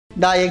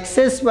The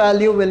excess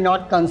value will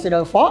not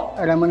consider for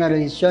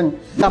remuneration.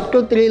 Up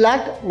to 3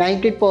 lakh,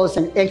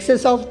 90%.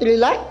 Excess of 3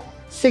 lakh,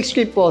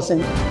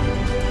 60%.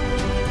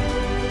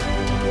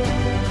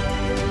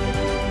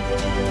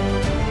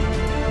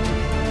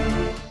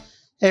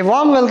 A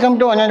warm welcome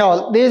to one and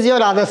all. This is your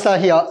Adasa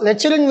here,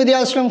 lecturing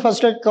Vidhyaashram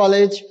First Aid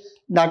College,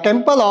 the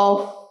Temple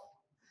of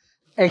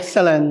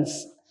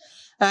Excellence.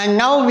 And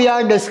now we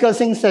are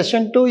discussing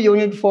session 2,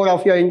 unit 4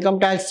 of your income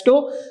tax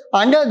 2.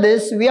 Under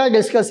this, we are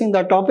discussing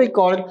the topic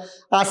called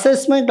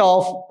assessment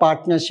of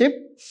partnership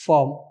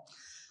firm.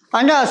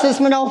 Under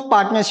assessment of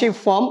partnership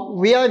firm,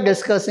 we are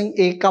discussing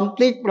a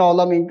complete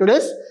problem in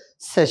today's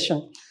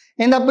session.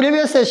 In the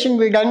previous session,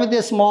 we done with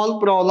a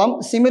small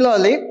problem.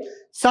 Similarly,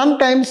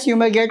 sometimes you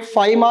may get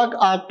 5 mark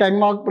or 10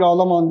 mark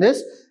problem on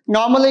this.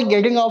 Normally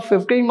getting a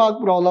 15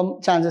 mark problem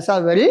chances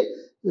are very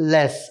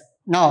less.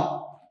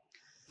 Now,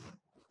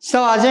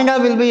 so agenda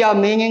will be your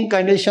meaning,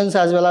 conditions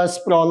as well as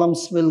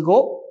problems will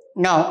go.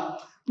 Now,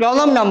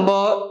 problem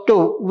number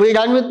 2. We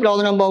done with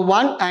problem number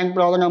 1 and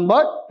problem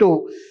number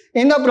 2.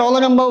 In the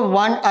problem number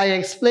 1, I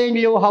explained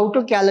you how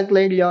to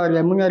calculate your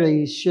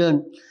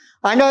remuneration.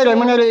 Under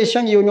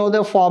remuneration, you know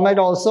the format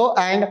also,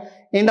 and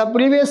in the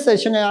previous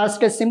session, I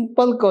asked a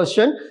simple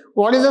question.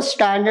 What is the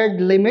standard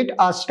limit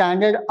or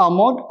standard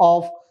amount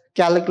of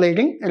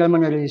calculating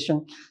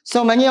remuneration?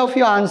 So many of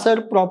you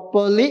answered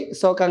properly.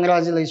 So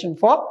congratulations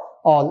for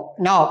all.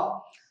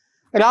 Now,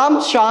 Ram,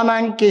 Shyam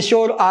and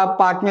Kishore are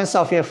partners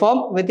of a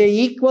firm with a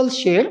equal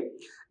share.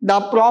 The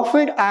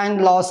profit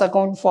and loss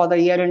account for the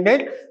year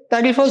ended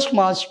 31st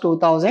March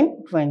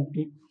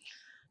 2020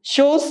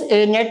 shows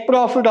a net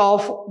profit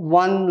of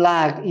 1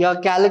 lakh.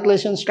 Your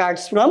calculation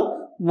starts from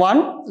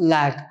 1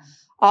 lakh.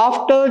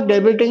 After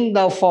debiting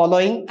the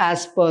following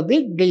as per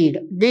the deed.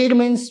 Deed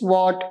means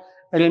what?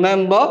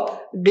 Remember,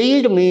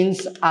 deed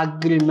means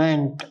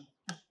agreement.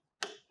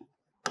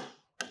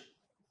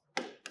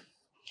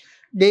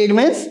 Deed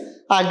means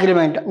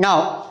agreement.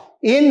 Now,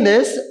 in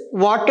this,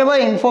 whatever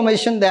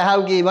information they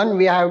have given,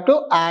 we have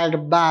to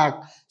add back.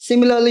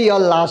 Similarly, your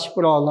last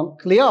problem.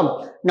 Clear?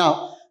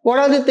 Now, what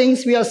are the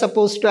things we are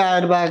supposed to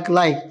add back?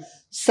 Like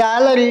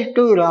salary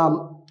to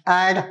Ram,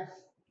 add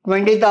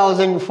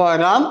 20,000 for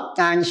Ram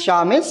and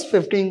Shyam is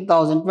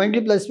 15,000.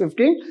 20 plus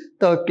 15,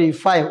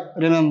 35.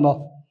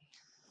 Remember.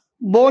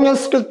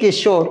 Bonus to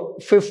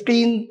Kishore,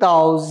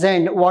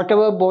 15,000.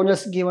 Whatever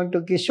bonus given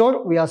to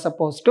Kishore, we are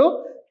supposed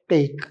to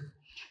take.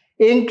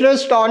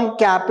 Interest on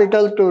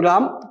capital to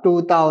Ram,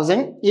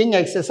 2,000 in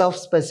excess of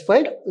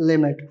specified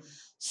limit.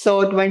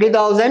 So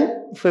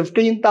 20,000,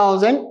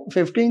 15,000,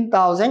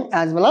 15,000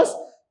 as well as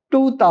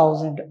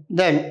 2,000.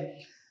 Then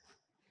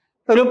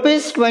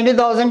rupees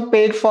 20,000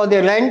 paid for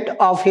the rent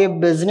of a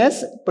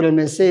business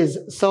premises.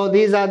 So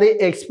these are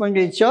the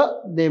expenditure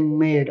they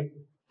made.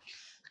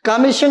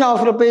 Commission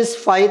of rupees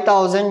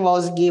 5,000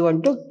 was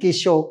given to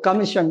Kishore.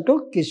 Commission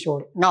to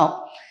Kishore.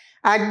 Now,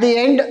 at the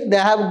end, they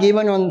have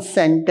given one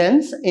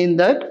sentence in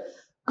that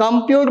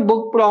compute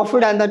book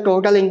profit and the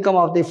total income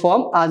of the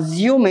firm,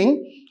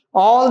 assuming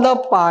all the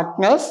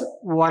partners,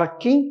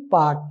 working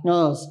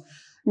partners.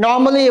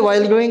 Normally,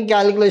 while doing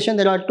calculation,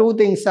 there are two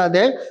things are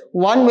there.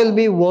 One will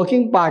be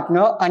working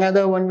partner,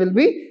 another one will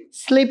be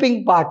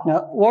sleeping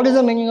partner. What is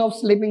the meaning of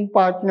sleeping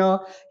partner?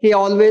 He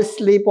always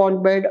sleep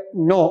on bed?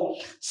 No.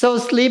 So,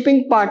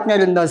 sleeping partner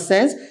in the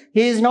sense,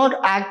 he is not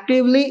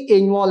actively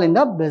involved in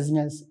the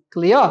business.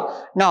 Clear?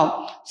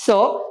 Now,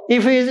 so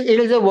if it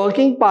is a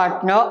working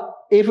partner,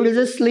 if it is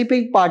a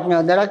sleeping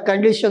partner, there are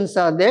conditions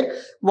are there.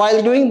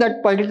 While doing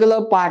that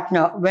particular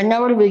partner,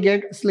 whenever we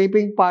get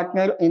sleeping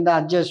partner in the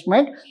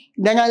adjustment,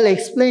 then I'll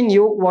explain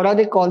you what are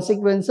the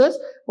consequences,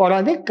 what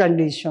are the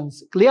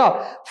conditions. Clear?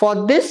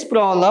 For this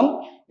problem,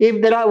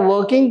 if there are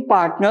working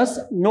partners,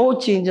 no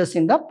changes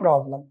in the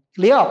problem.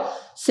 Clear?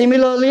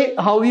 Similarly,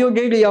 how you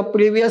did your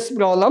previous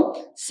problem,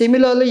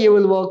 similarly you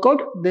will work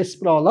out this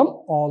problem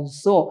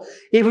also.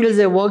 If it is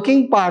a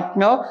working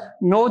partner,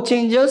 no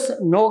changes,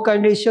 no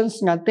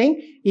conditions,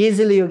 nothing,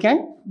 easily you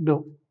can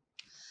do.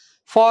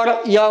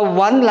 For your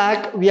 1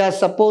 lakh, we are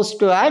supposed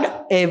to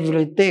add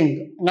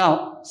everything.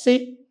 Now,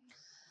 see,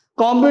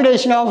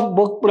 computation of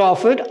book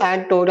profit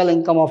and total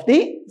income of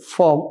the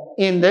firm.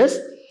 In this,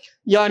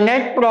 your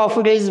net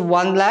profit is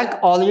 1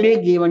 lakh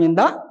already given in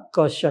the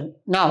question.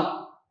 Now,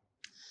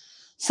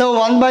 so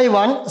one by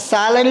one,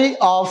 salary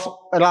of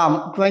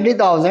Ram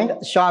 20,000,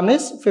 Shyam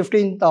is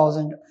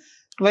 15,000.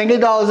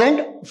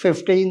 20,000,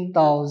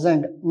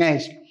 15,000.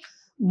 Next,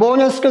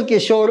 bonus to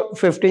Kishore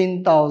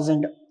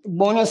 15,000.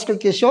 Bonus to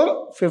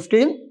Kishore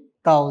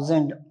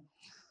 15,000.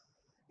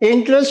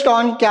 Interest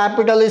on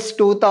capital is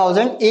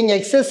 2,000 in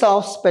excess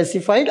of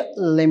specified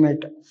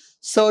limit.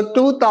 So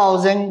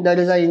 2,000, that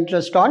is the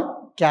interest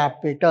on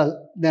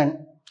capital.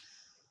 Then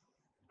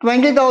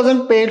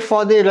 20,000 paid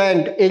for the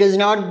rent. It is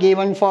not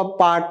given for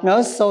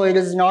partners, so it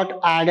is not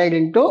added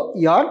into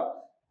your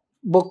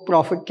book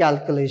profit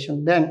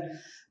calculation. Then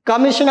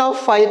commission of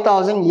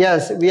 5,000,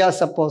 yes, we are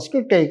supposed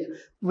to take.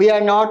 We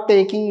are not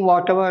taking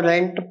whatever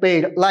rent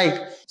paid. Like,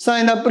 so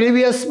in the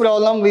previous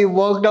problem, we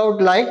worked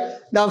out like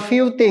the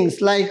few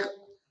things like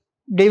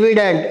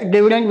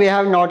Dividend we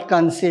have not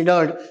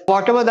considered.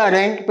 Whatever the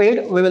rent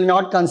paid, we will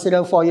not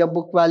consider for your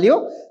book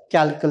value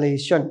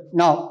calculation.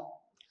 Now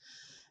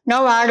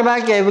add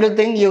back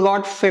everything. You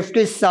got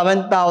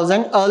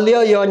 57,000.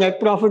 Earlier your net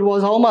profit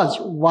was how much?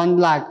 1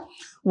 lakh.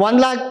 1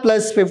 lakh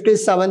plus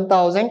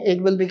 57,000,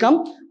 it will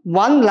become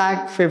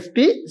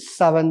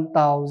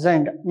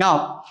 1,57,000.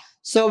 Now,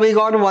 so we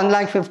got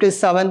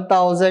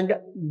 1,57,000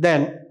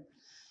 then.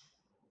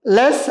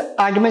 Less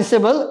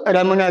admissible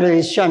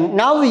remuneration.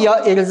 Now here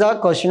it is a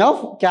question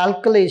of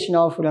calculation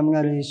of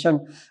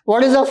remuneration.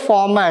 What is the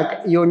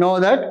format? You know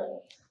that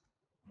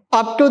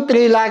up to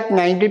 3 lakh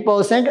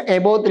 90%,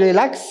 above 3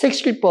 lakh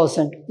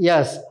 60%.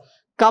 Yes.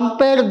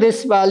 Compare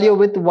this value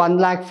with 1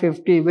 lakh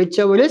 50,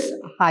 whichever is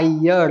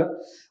higher.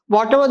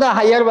 Whatever the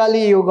higher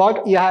value you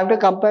got, you have to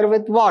compare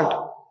with what?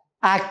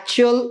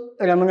 Actual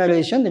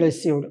remuneration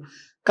received.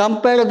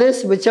 Compare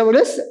this, whichever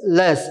is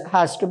less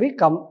has to be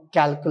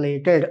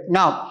calculated.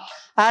 Now,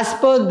 as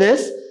per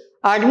this,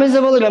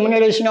 admissible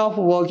remuneration of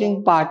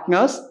working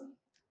partners.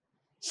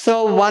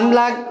 So 1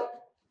 lakh,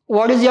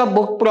 what is your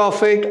book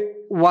profit?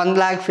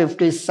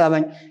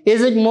 1,57,000.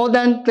 Is it more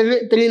than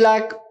 3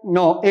 lakh?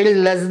 No, it is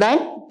less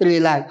than 3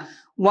 lakh.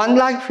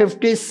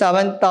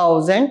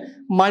 1,57,000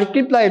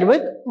 multiplied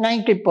with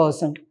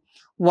 90%.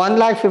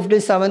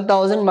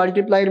 1,57,000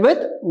 multiplied with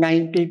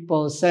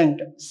 90%.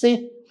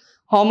 See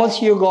how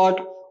much you got?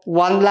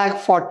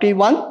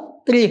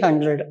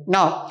 1,41,300.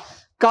 Now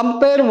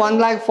compare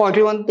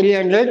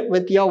 1,41,300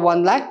 with your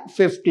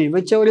 1,50,000,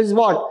 whichever is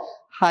what?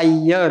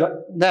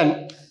 Higher.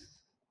 Then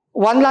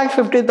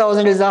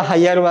 1,50,000 is a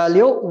higher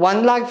value.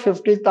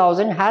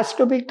 1,50,000 has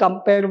to be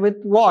compared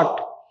with what?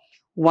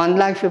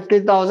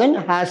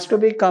 1,50,000 has to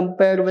be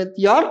compared with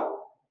your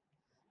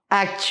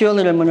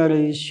actual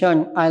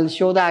remuneration. I'll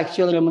show the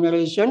actual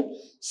remuneration.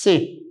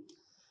 See,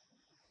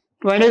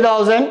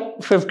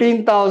 20,000,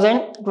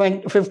 15,000,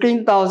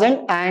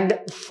 15,000 and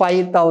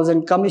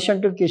 5,000.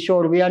 Commission to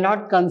Kishore. We are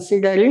not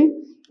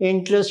considering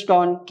interest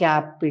on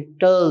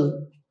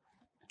capital.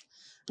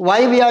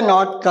 Why we are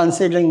not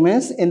considering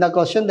means in the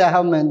question they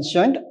have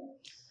mentioned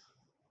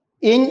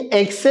in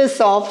excess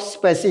of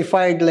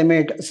specified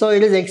limit. So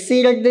it is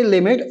exceeded the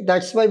limit.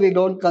 That's why we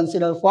don't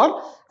consider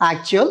for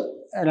actual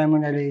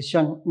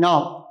remuneration.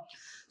 Now,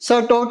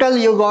 so total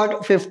you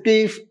got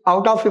 50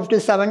 out of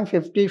 57,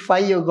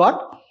 55 you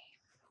got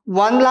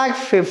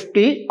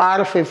 1,50,000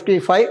 or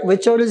 55,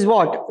 whichever is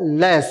what?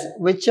 Less.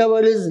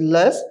 Whichever is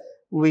less,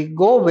 we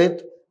go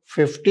with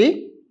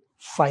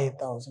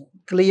 55,000.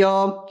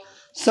 Clear?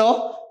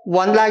 So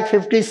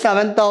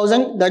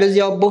 1,57,000, that is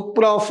your book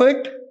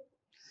profit.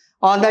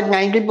 On that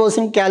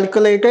 90%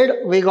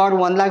 calculated, we got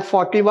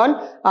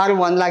 1,41,000 or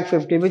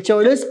 1,50,000,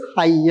 whichever is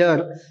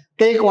higher.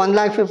 Take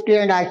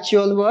 1,50,000 and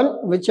actual one,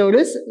 whichever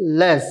is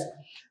less.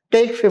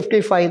 Take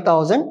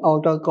 55,000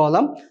 outer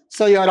column.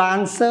 So your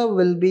answer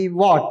will be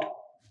what?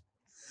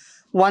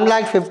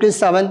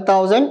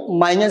 1,57,000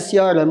 minus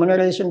your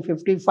remuneration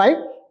 55,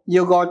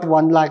 you got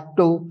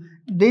 1,02,000.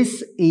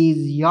 This is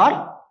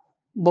your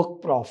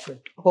book profit.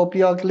 Hope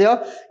you are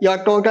clear. Your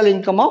total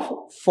income of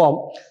firm.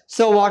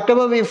 So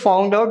whatever we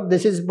found out,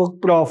 this is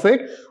book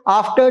profit.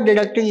 After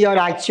deducting your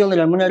actual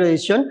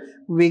remuneration,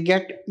 we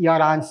get your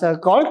answer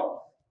called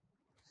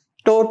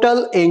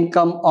total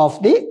income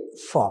of the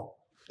firm.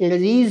 It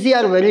is easy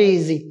or very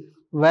easy?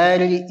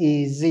 Very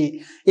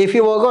easy. If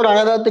you work out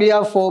another 3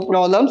 or 4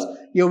 problems,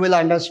 you will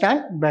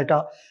understand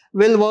better.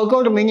 We'll work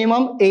out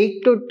minimum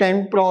 8 to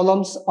 10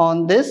 problems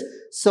on this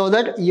so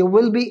that you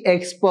will be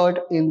expert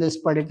in this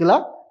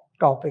particular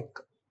topic.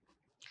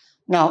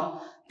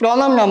 Now,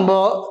 problem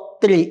number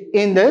 3.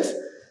 In this,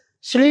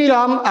 Sri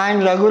Ram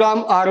and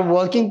Raghuram are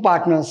working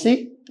partners.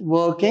 See,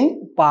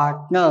 working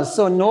partners.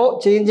 So, no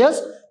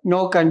changes,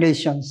 no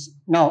conditions.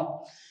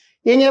 Now,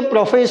 in a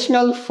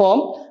professional firm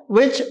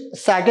which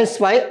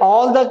satisfy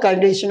all the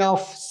condition of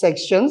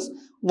sections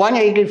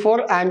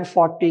 184 and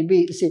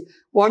 40B. See,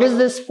 what is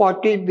this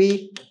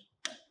 40B?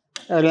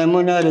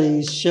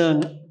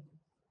 Remuneration.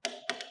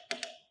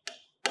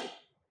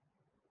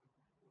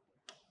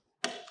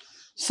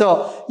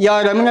 So,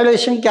 your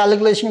remuneration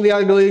calculation we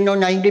are doing now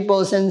 90%,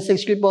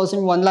 60%,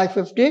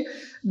 1,50,000.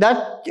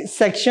 That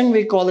section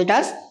we call it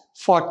as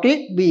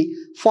 40B.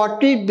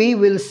 40B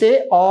will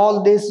say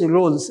all these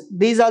rules.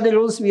 These are the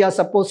rules we are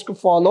supposed to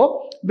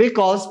follow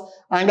because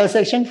under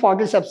section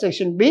 40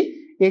 subsection B,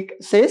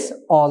 it says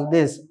all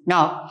this.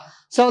 Now,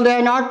 so they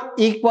are not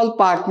equal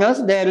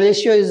partners. Their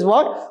ratio is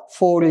what?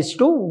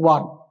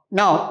 4:1.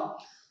 Now,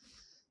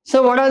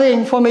 so what are the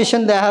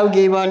information they have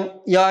given?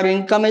 Your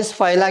income is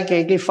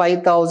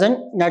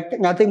 5,85,000.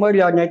 Nothing but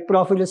your net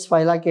profit is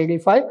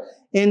 5,85,000.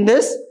 In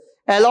this,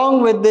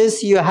 along with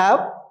this, you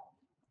have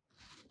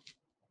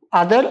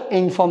other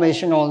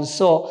information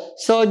also.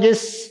 So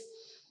this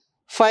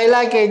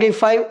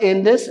 5,85,000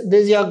 in this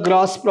is your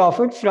gross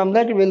profit. From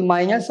that, we will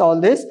minus all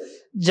this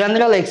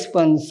general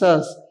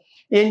expenses,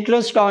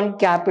 interest on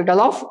capital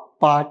of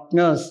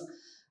partners,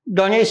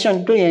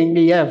 donation to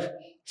NDF,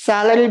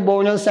 salary,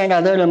 bonus and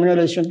other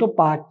remuneration to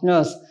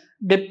partners,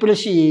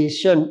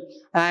 depreciation,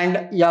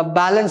 and your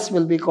balance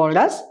will be called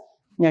as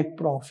net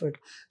profit.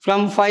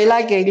 From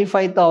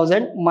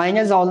 5,85,000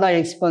 minus all the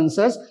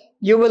expenses,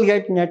 you will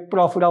get net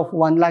profit of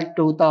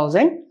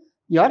 1,02,000.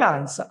 Your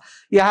answer.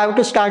 You have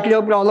to start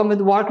your problem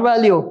with what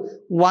value?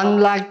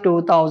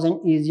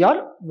 1,02,000 is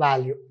your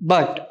value.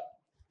 But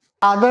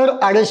other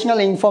additional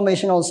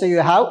information also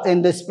you have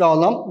in this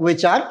problem,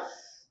 which are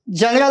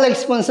general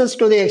expenses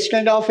to the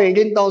extent of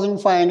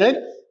 18,500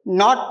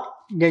 not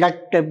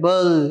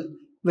deductible,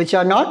 which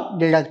are not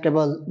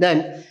deductible.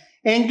 Then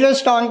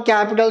interest on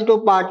capital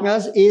to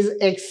partners is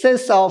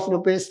excess of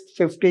rupees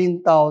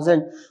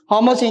 15,000.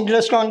 How much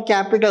interest on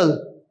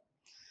capital?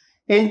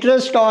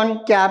 Interest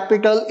on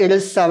capital, it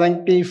is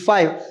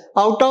 75.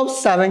 Out of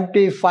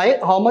 75,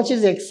 how much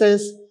is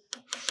excess?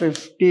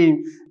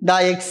 15. The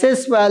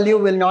excess value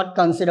will not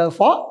consider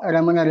for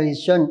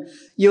remuneration.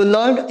 You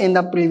learned in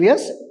the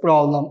previous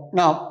problem.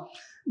 Now,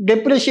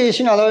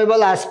 depreciation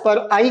allowable as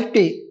per IT.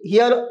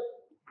 Here,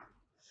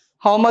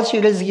 how much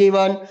it is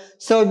given?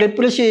 So,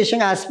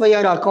 depreciation as per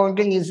your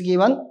accounting is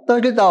given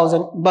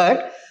 30,000.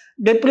 But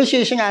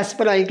depreciation as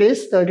per IT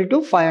is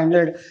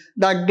 32,500.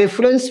 The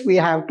difference we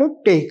have to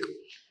take.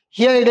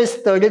 Here it is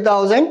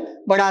 30,000,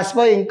 but as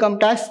per income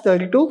tax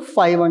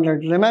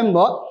 32,500.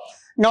 Remember,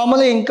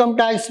 normally income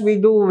tax we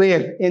do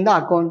where? In the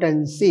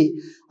accountancy.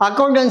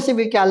 Accountancy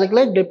we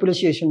calculate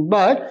depreciation,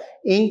 but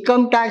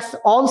income tax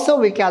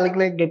also we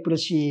calculate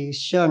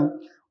depreciation.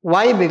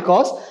 Why?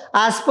 Because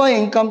as per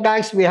income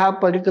tax we have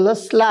particular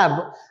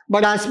slab,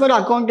 but as per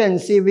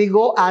accountancy we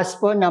go as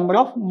per number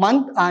of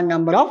month and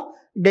number of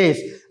days.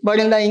 But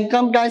in the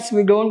income tax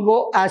we don't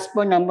go as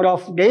per number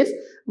of days,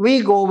 we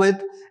go with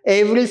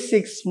every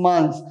 6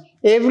 months.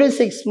 Every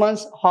 6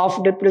 months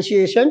half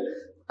depreciation,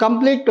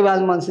 complete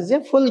 12 months is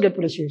a full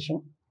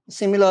depreciation.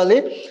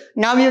 Similarly,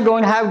 now you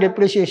don't have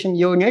depreciation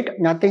unit,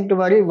 nothing to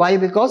worry. Why?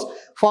 Because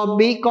for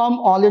BCom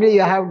already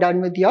you have done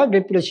with your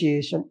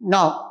depreciation.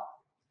 Now,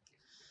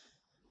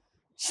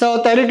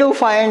 so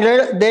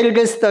 32,500, there it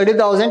is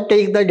 30,000,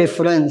 take the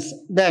difference.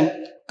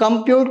 Then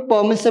compute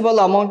permissible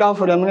amount of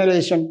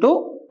remuneration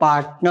to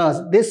partners.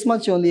 This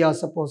much only you are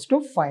supposed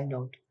to find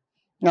out.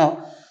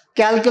 Now,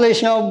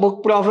 calculation of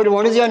book profit.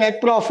 What is your net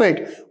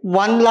profit?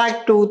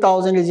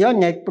 1,02,000 is your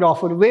net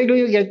profit. Where do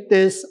you get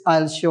this?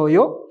 I'll show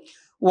you.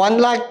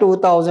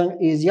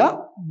 1,02,000 is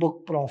your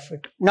book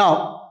profit.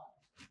 Now,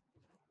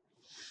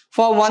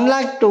 for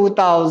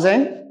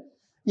 1,02,000,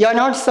 you are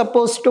not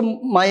supposed to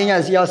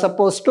minus, you are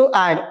supposed to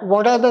add.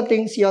 What are the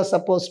things you are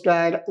supposed to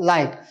add?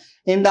 Like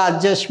in the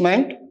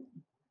adjustment,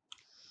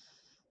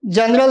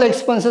 general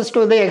expenses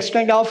to the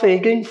extent of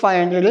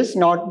 18,500 is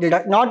not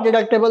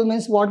deductible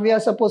means what we are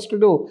supposed to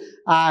do?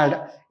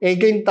 Add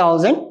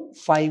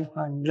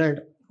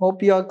 18,500.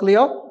 Hope you are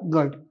clear?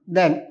 Good.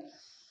 Then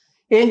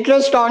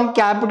interest on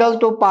capital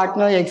to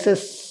partner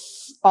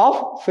excess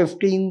of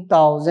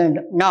 15,000.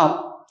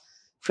 Now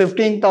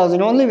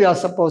 15,000 only we are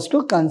supposed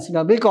to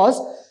consider,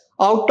 because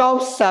out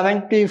of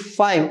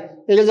 75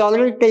 it is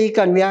already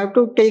taken. We have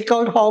to take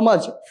out how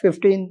much?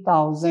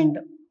 15,000.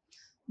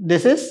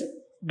 This is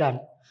done.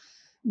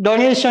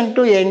 Donation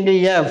to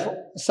NDF.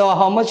 So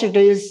how much it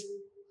is?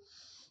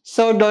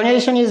 So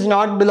donation is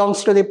not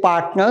belongs to the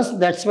partners.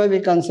 That's why we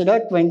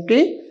consider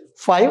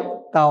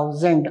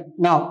 25,000.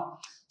 Now,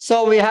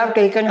 so we have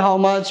taken how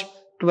much?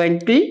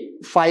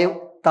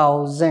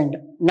 25,000.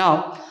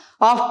 Now,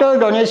 after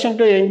donation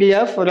to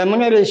NDF,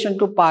 remuneration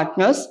to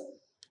partners,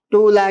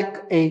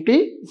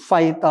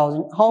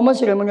 2,85,000. How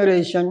much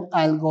remuneration?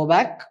 I'll go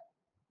back.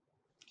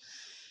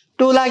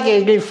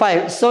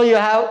 2,85,000. So you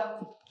have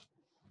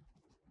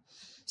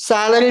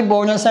salary,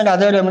 bonus and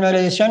other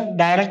remuneration.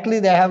 Directly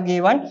they have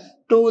given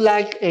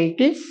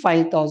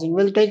 2,85,000.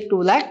 We'll take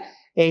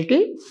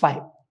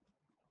 2,85,000.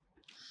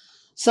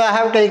 So I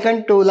have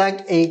taken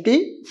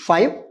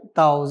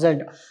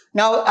 2,85,000.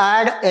 Now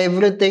add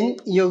everything.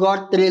 You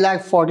got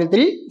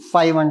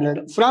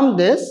 3,43,500. From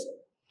this,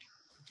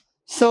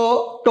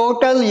 so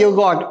total you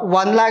got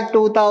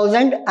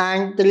 1,02,000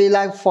 and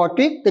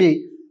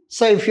 3,43,000.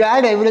 So if you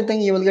add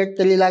everything, you will get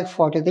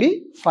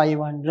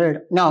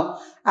 3,43,500. Now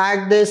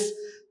add this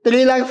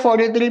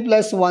 3,43,000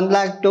 plus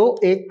 1,02,000.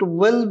 It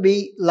will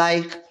be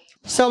like,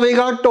 so we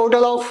got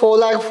total of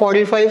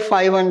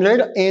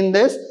 4,45,500 in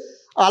this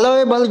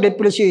allowable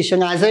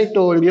depreciation. As I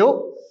told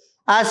you,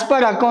 as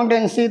per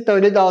accountancy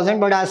 30,000,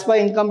 but as per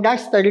income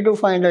tax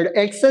 32,500,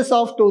 excess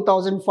of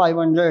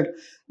 2,500.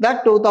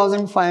 That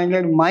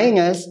 2,500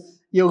 minus,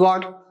 you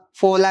got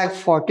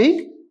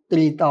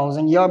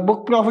 4,43,000. Your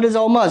book profit is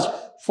how much?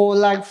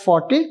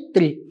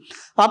 4,43,000.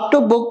 Up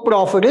to book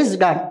profit is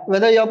done.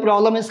 Whether your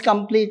problem is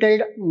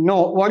completed?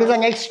 No. What is the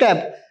next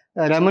step?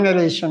 The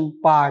remuneration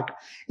part.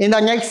 In the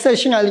next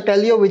session, I'll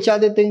tell you which are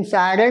the things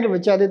added,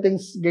 which are the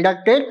things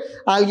deducted.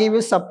 I'll give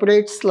you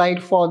separate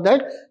slide for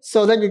that,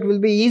 so that it will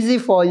be easy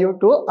for you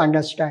to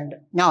understand.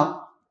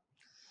 Now,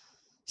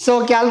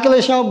 so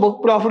calculation of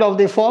book profit of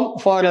the firm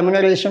for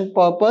remuneration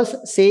purpose,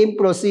 same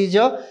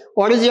procedure.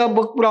 What is your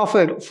book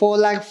profit?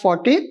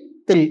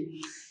 4,43,000.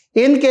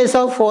 In case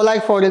of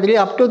 4,43,000,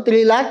 up to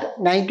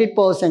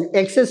 3,90,000.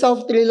 Excess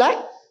of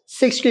 3,00,000,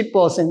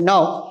 60%.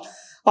 Now,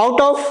 out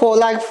of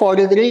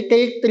 4,43,000,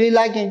 take 3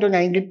 lakh into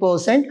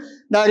 90%.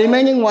 The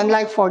remaining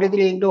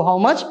 1,43,000 into how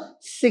much?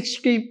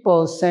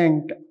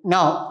 60%.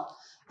 Now,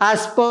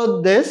 as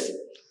per this,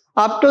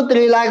 up to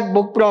 3 lakh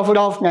book profit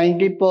of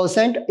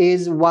 90%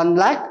 is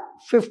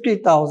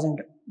 1,50,000.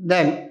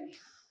 Then,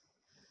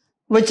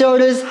 whichever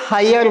is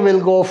higher will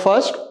go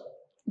first.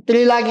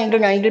 3 lakh into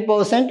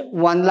 90%,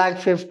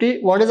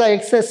 1,50,000. What is the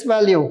excess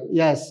value?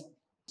 Yes.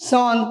 So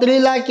on 3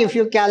 lakh, if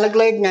you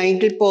calculate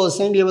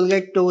 90%, you will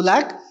get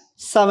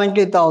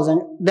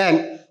 2,70,000.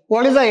 Then,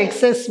 what is the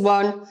excess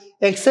one?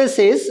 Excess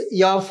is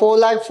your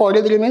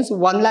 4,43,000 means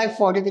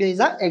 1,43,000 is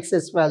the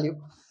excess value.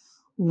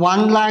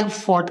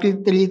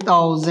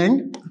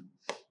 1,43,000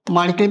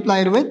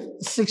 multiplied with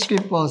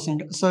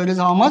 60%. So it is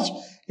how much?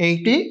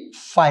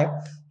 85.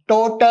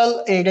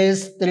 Total it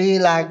is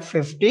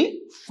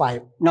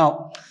 3,55,000.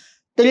 Now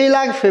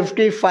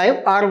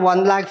 3,55,000 or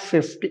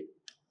 1,50,000.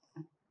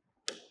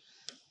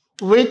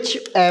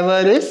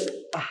 Whichever is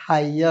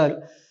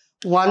higher.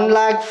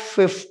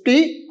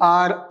 1,50,000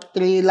 or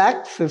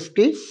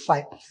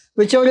 3,55,000.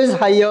 Whichever is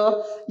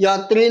higher,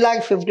 your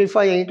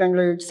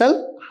 3,55,800 itself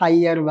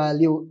higher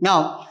value.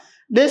 Now,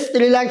 this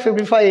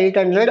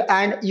 3,55,800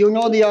 and you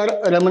know your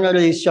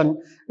remuneration.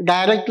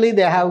 Directly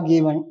they have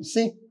given.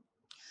 See,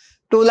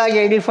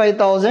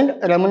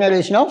 2,85,000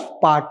 remuneration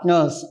of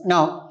partners.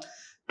 Now,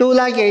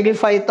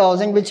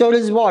 2,85,000 whichever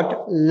is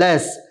what?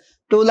 Less.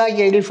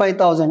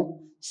 2,85,000.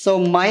 So,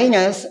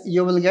 minus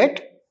you will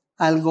get,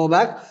 I'll go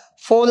back,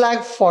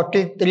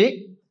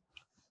 4,43,000.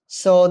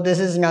 So, this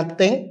is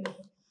nothing.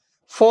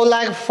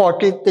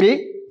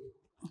 4,43,000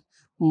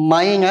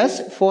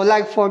 minus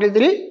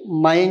 4,43,000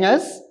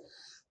 minus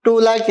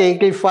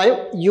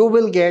 2,85,000, you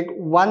will get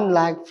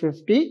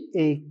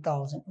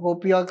 1,58,000.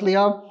 Hope you are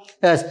clear.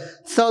 Yes.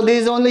 So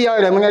this is only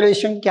your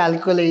remuneration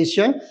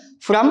calculation.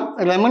 From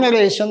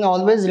remuneration,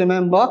 always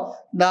remember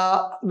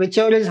the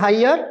whichever is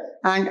higher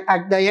and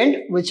at the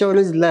end whichever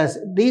is less.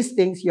 These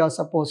things you are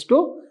supposed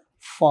to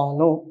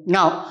follow.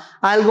 Now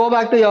I'll go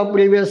back to your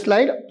previous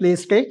slide.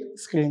 Please take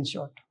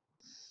screenshot.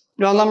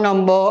 Problem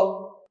number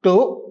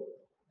 2.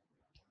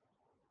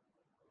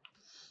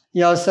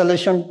 Your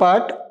solution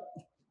part.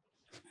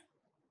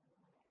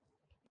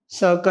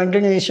 So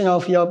continuation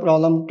of your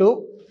problem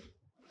 2.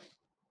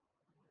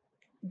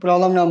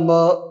 Problem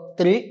number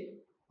 3.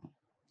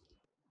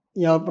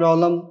 Your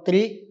problem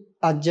 3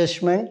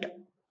 adjustment.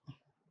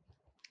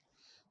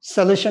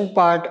 Solution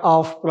part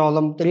of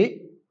problem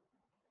 3.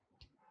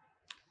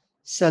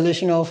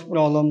 Solution of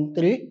problem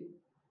 3.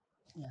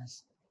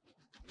 Yes.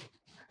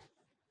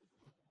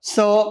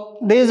 So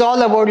this is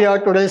all about your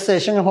today's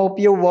session. Hope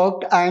you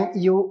worked and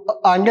you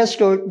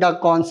understood the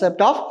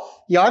concept of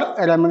your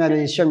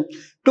remuneration.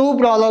 2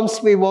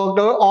 problems we worked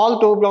out. All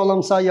 2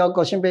 problems are your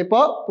question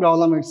paper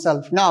problem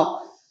itself.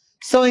 Now,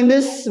 so in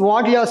this,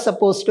 what you are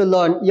supposed to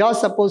learn? You are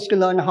supposed to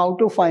learn how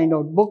to find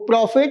out book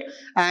profit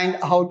and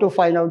how to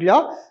find out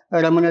your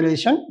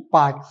remuneration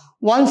part.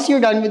 Once you're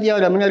done with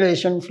your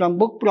remuneration from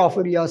book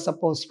profit, you are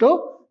supposed to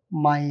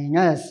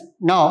minus.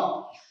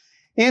 Now,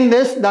 in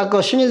this, the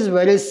question is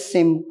very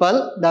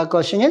simple. The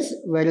question is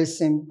very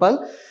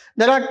simple.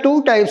 There are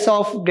 2 types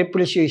of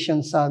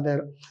depreciations are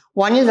there.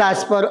 One is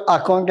as per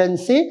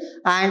accountancy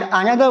and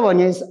another one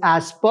is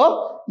as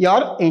per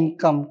your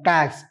income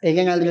tax.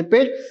 Again, I'll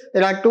repeat.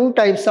 There are 2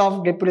 types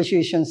of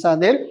depreciations are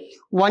there.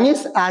 One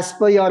is as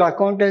per your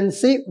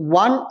accountancy.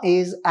 One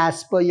is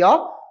as per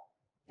your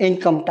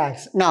income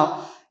tax.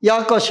 Now,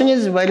 your question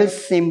is very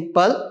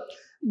simple.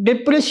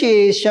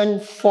 Depreciation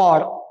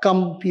for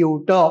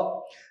computer.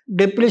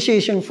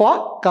 Depreciation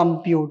for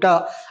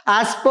computer.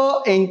 As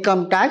per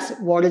income tax,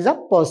 what is the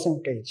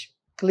percentage?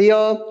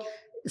 Clear?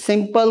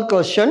 Simple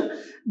question.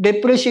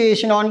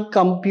 Depreciation on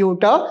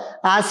computer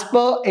as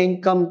per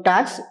income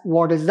tax,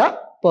 what is the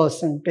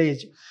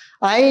percentage?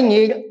 I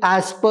need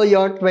as per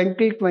your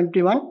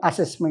 2021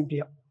 assessment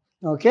year.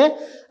 Okay.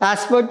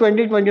 As per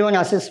 2021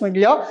 assessment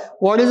year,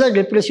 what is the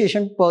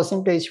depreciation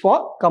percentage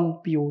for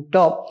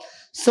computer?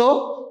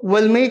 So,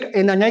 we'll meet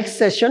in the next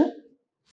session.